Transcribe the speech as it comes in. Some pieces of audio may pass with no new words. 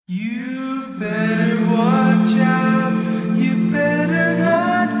You better watch out, you better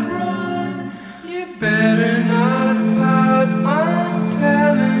not cry, you better not pout, I'm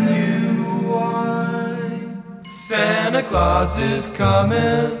telling you why. Santa Claus is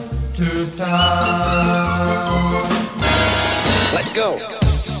coming to town. Let's go.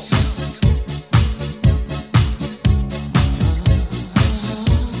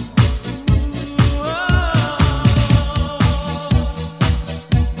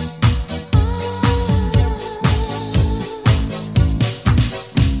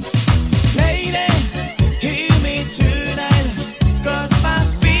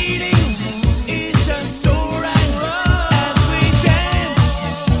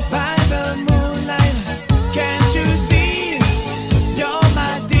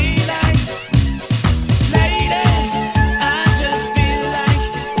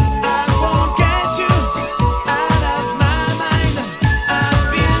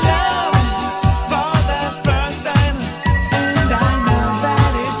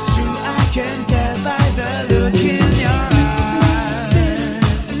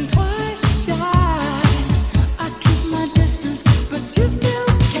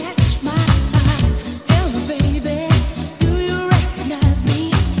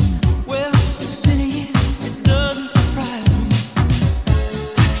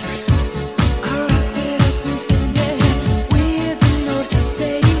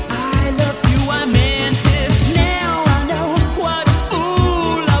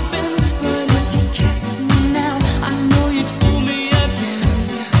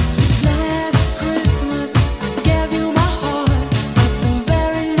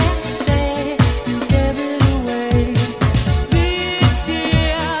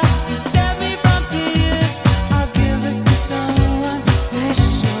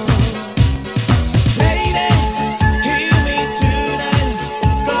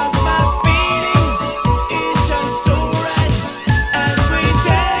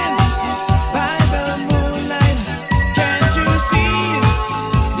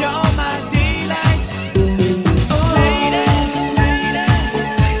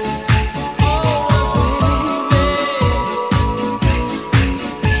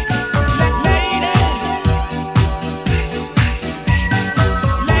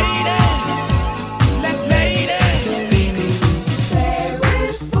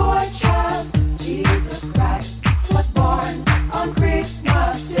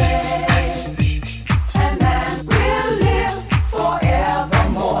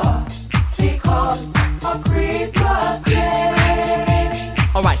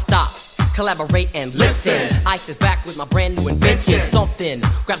 Collaborate and listen. Ice is back with my brand new invention. Something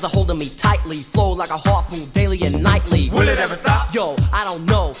grabs a hold of me tightly, flow like a harpoon daily and nightly. Will it ever stop? Yo, I don't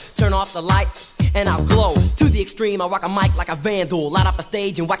know. Turn off the lights and I'll glow. To the extreme, I rock a mic like a vandal. Light up a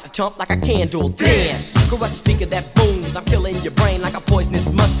stage and wax a chump like a candle. Dance, crush a speaker that booms. I'm killing your brain like a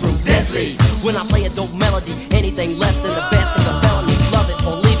poisonous mushroom. Deadly, when I play a dope melody, anything less than the best is a felony. Love it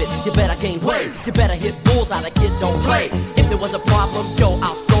or leave it, you better gain weight. You better hit bullseye, the kid don't play. If there was a problem, yo,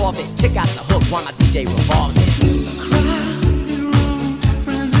 I'll solve it. Check out the hook while my DJ revolves it. Cry.